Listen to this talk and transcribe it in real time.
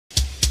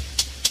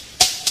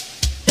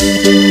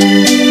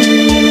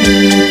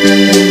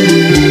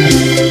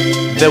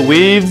The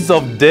waves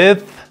of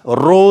death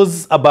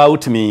rose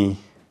about me.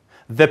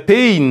 The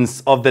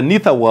pains of the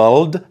nether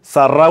world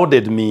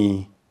surrounded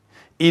me.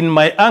 In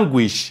my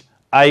anguish,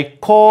 I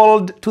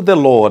called to the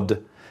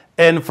Lord,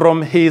 and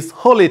from his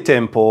holy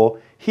temple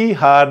he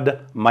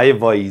heard my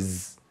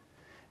voice.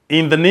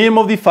 In the name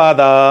of the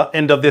Father,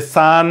 and of the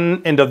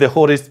Son, and of the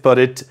Holy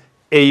Spirit,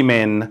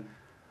 amen.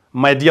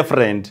 My dear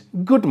friend,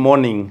 good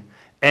morning,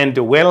 and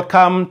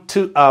welcome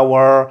to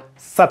our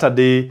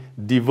Saturday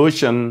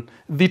devotion,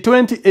 the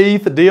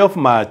 28th day of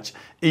March,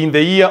 in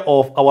the year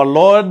of our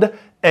Lord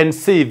and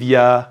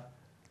Savior,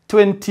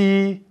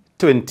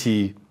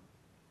 2020.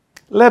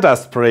 Let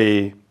us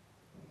pray.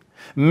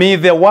 May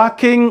the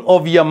working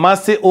of your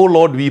mercy, O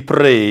Lord, we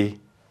pray,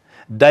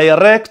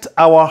 direct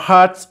our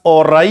hearts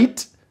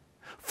aright,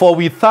 for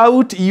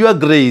without your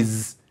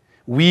grace,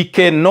 we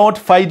cannot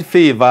find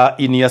favor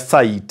in your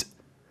sight.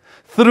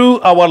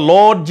 Through our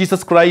Lord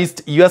Jesus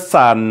Christ, your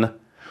Son,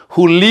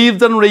 who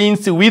lives and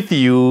reigns with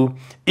you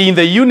in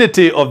the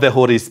unity of the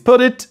Holy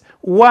Spirit,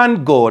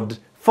 one God,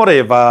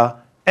 forever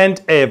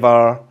and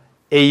ever.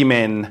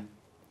 Amen.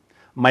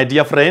 My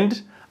dear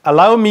friend,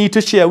 allow me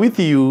to share with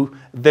you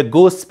the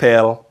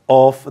gospel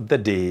of the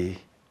day.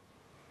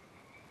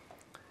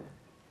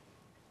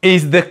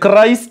 Is the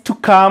Christ to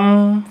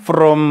come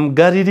from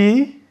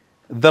Galilee?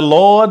 The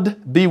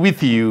Lord be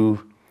with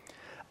you.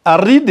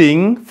 A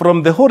reading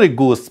from the Holy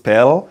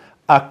Gospel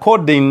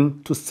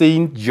according to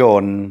St.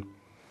 John.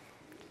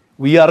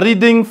 We are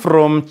reading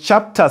from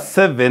chapter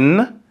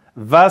 7,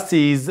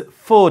 verses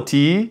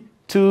 40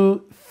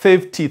 to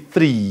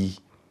 53.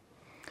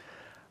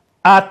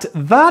 At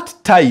that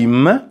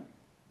time,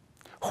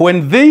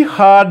 when they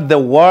heard the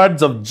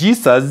words of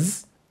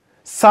Jesus,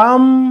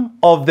 some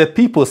of the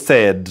people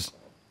said,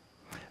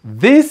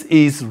 "This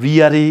is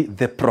really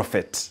the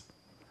prophet."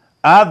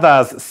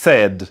 Others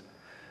said,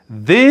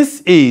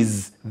 "This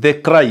is the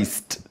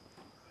Christ."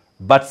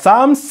 But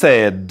some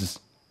said,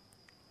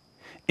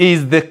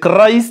 "Is the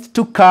Christ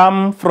to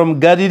come from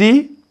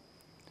Galilee?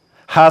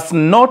 Has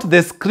not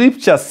the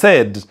scripture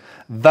said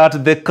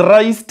that the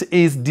Christ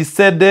is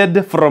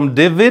descended from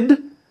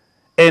David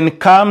and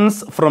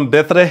comes from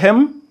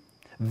Bethlehem,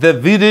 the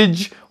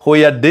village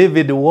where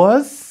David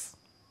was?"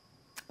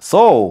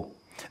 So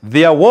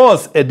there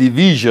was a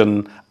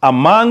division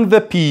among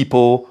the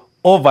people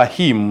over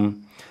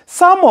him.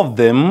 Some of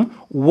them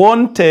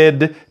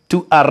wanted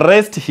to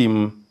arrest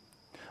him,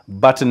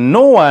 but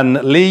no one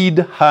laid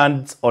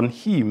hands on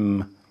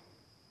him.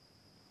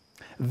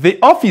 The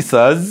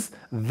officers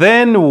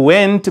then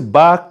went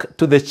back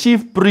to the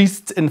chief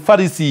priests and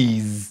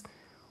Pharisees,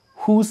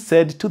 who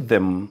said to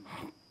them,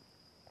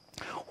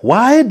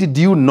 "Why did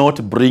you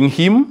not bring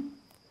him?"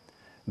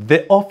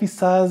 The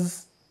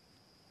officers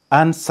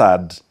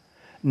answered,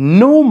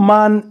 "No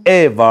man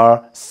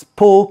ever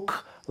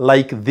spoke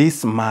like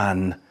this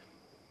man."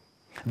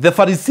 The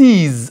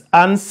Pharisees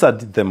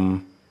answered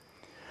them,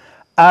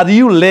 "Are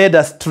you led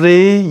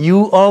astray,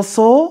 you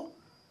also?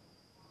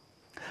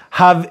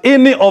 Have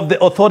any of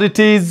the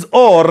authorities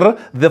or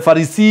the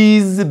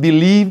Pharisees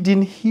believed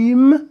in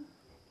him?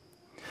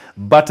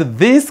 But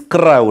this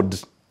crowd,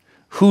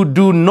 who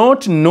do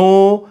not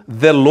know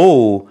the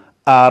law,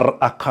 are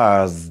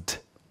accursed."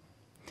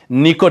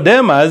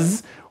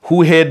 Nicodemus,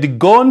 who had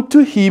gone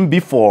to him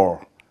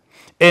before,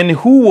 and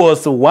who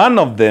was one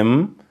of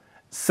them,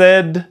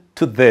 said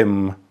to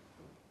them,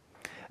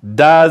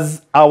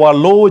 "Does our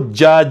law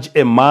judge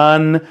a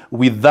man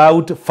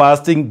without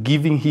first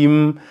giving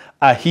him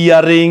a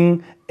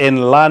hearing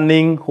and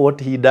learning what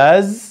he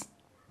does?"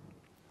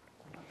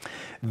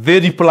 They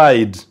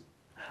replied,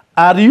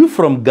 "Are you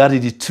from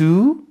Galilee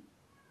too?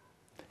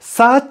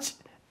 Search,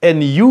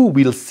 and you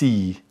will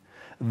see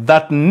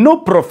that no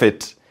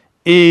prophet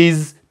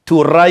is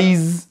to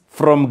rise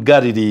from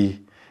Galilee."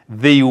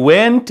 They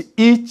went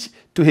each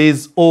to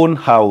his own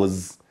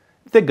house.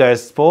 The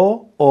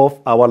Gospel of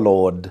our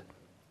Lord.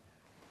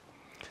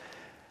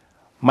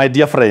 My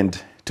dear friend,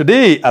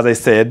 today, as I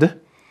said,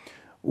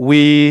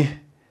 we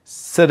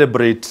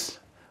celebrate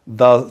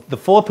the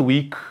fourth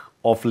week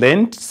of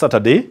Lent,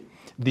 Saturday,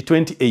 the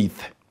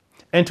 28th.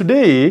 And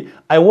today,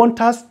 I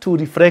want us to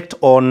reflect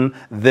on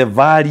the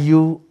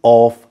value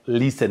of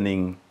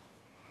listening.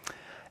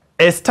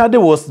 A study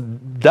was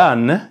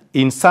done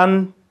in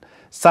San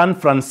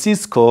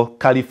Francisco,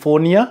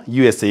 California,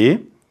 USA,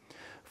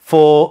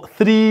 for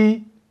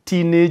 3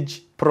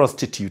 teenage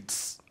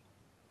prostitutes.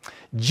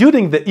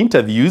 During the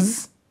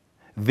interviews,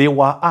 they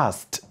were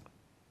asked,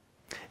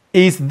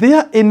 "Is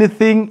there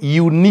anything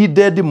you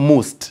needed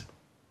most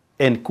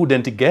and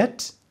couldn't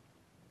get?"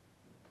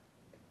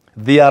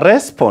 Their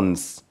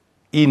response,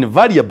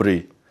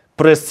 invariably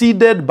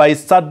preceded by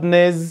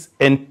sadness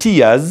and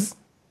tears,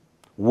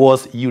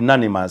 was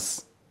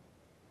unanimous.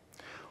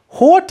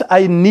 "What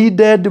I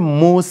needed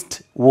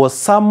most was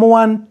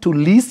someone to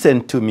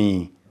listen to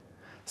me,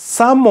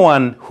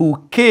 someone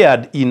who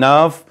cared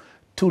enough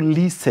to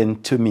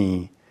listen to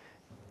me."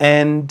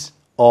 End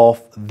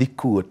of the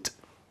quote.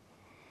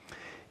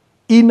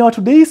 In our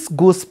today's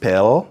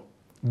gospel,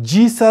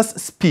 Jesus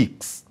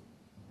speaks,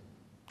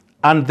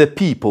 and the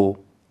people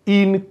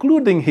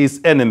including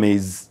his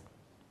enemies,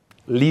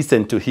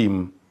 listen to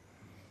him.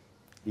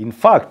 In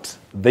fact,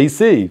 they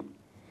say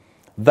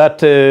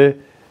that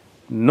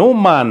no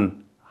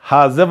man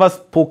has ever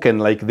spoken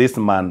like this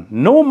man.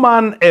 No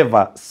man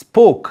ever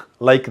spoke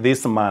like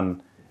this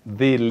man.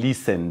 They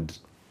listened.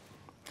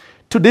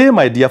 Today,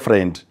 my dear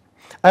friend,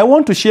 I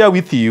want to share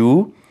with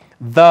you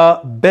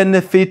the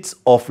benefits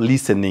of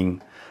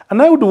listening.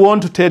 And I would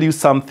want to tell you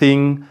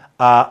something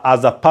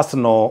as a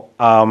personal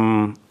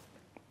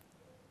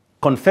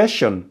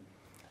confession.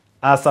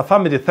 As a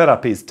family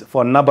therapist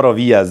for a number of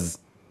years,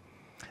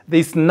 there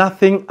is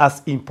nothing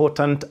as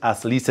important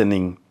as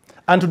listening.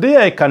 And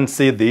today I can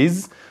say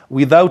this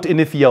without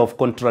any fear of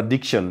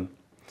contradiction,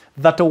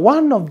 that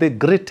one of the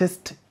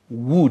greatest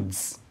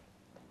wounds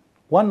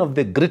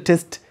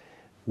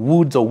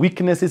or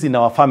weaknesses in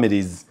our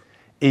families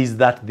is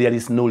that there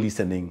is no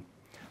listening.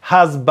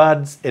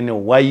 Husbands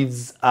and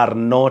wives are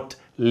not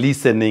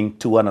listening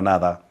to one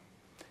another.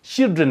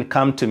 Children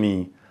come to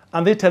me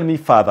and they tell me,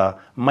 Father,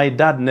 my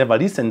dad never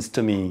listens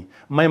to me.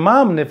 My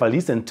mom never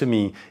listened to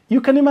me.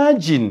 You can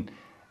imagine,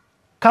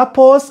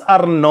 couples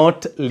are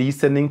not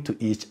listening to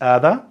each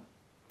other,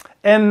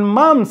 and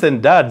moms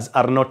and dads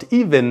are not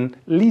even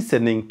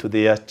listening to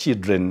their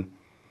children.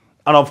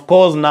 And of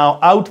course, now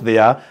out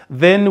there,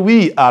 then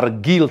we are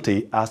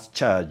guilty as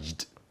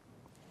charged.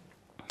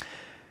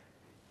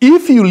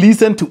 If you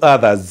listen to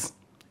others,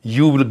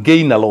 you will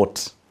gain a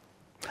lot.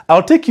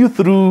 I'll take you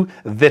through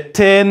the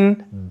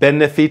 10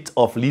 benefits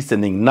of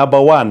listening. Number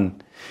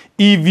 1,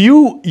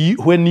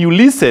 when you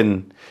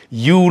listen,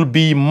 you will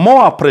be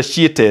more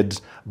appreciated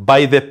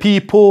by the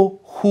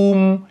people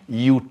whom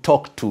you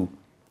talk to.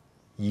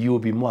 You will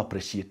be more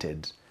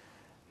appreciated.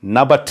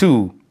 Number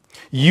 2,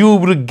 you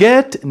will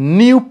get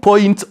new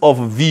points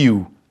of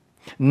view,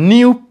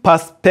 new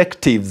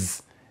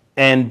perspectives,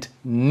 and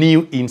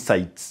new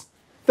insights.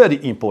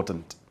 Very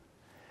important.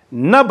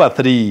 Number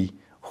 3,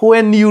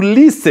 when you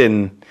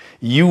listen,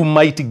 you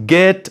might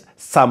get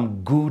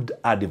some good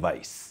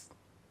advice.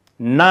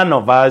 None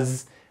of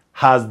us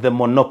has the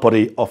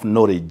monopoly of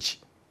knowledge.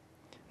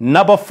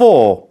 Number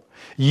 4,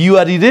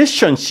 your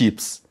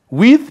relationships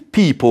with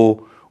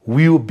people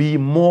will be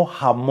more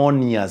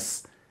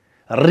harmonious.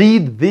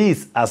 Read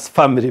this as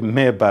family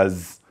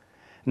members.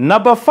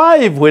 Number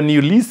 5, when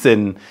you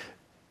listen,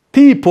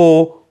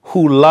 people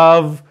who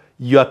love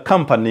your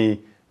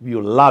company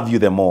will love you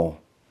the more.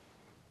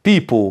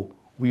 People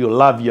will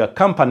love your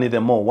company the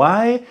more.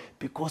 Why?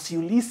 Because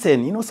you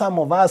listen. You know, some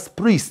of us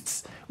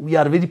priests, we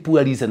are very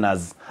poor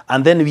listeners.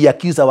 And then we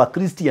accuse our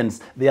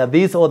Christians, they are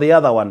this or the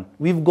other one.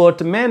 We've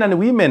got men and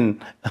women,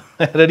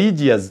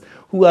 religious,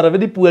 who are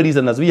very poor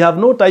listeners. We have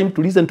no time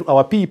to listen to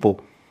our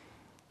people.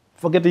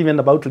 Forget even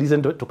about to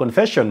listen to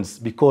confessions,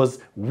 because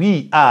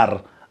we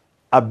are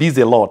a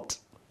busy lot.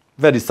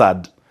 Very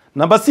sad.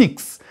 Number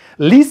 6,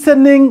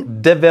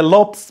 listening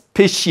develops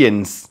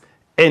patience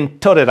and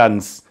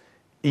tolerance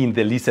in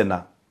the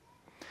listener.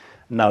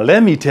 Now,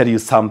 let me tell you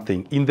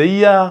something. In the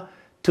year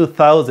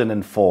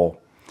 2004,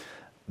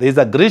 there's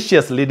a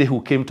gracious lady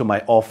who came to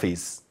my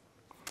office,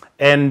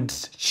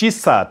 and she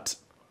sat,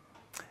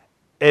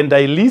 and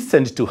I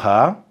listened to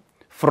her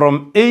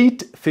from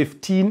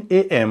 8:15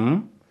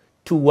 a.m.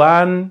 to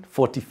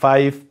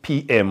 1:45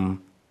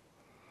 p.m.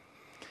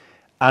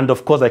 And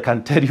of course, I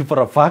can tell you for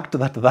a fact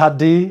that that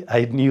day,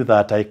 I knew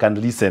that I can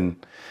listen.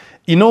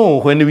 You know,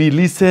 when we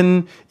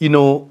listen, you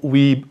know,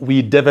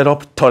 we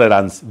develop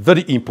tolerance.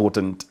 Very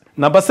important.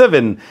 Number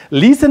 7,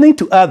 listening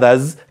to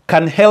others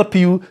can help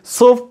you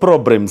solve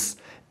problems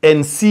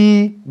and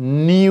see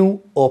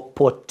new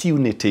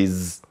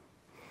opportunities.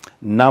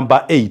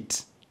 Number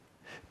 8,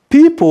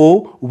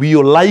 people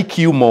will like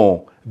you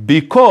more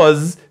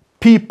because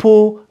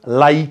people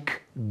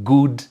like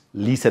good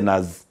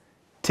listeners.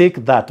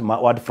 Take that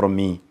word from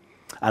me.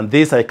 And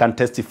this I can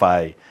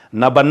testify.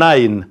 Number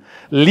 9,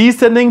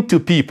 listening to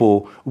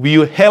people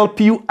will help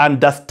you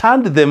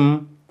understand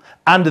them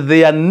and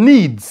their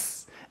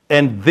needs,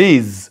 and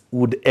this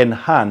would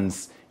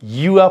enhance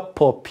your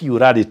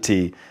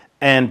popularity.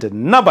 And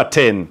number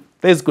 10,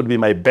 this could be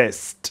my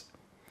best.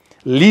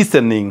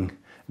 Listening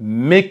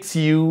makes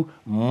you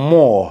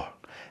more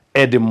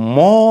and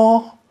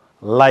more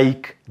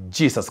like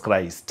Jesus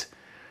Christ.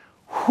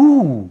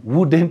 Who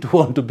wouldn't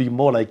want to be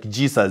more like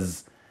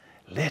Jesus?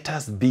 Let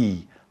us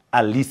be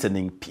a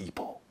listening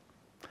people.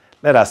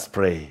 Let us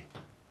pray.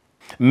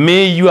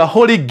 May your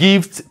holy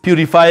gifts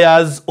purify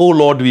us, O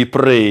Lord, we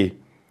pray,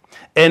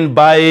 and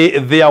by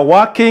their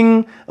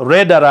working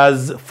render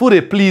us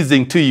fully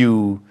pleasing to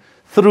you,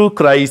 through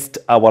Christ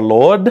our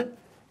Lord.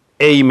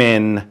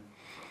 Amen.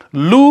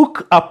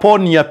 Look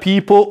upon your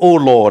people, O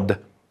Lord,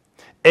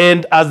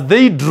 and as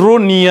they draw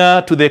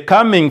near to the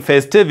coming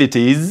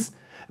festivities,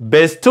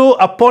 bestow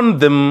upon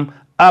them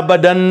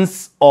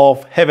abundance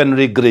of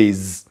heavenly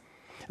grace,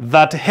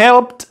 that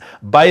helped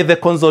by the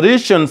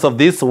consolations of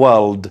this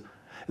world,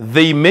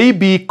 they may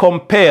be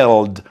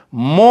compelled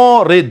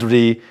more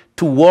readily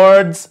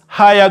towards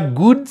higher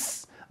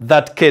goods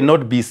that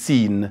cannot be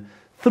seen,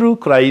 through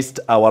Christ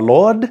our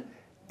Lord.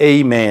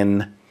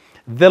 Amen.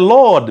 The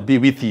Lord be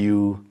with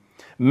you.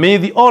 May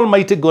the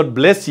Almighty God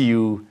bless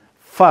you,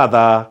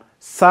 Father,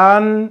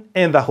 Son,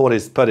 and the Holy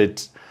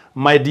Spirit.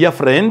 My dear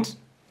friend,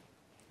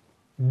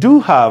 do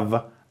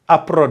have a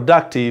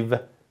productive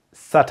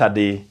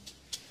Saturday.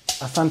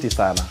 Asante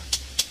sana.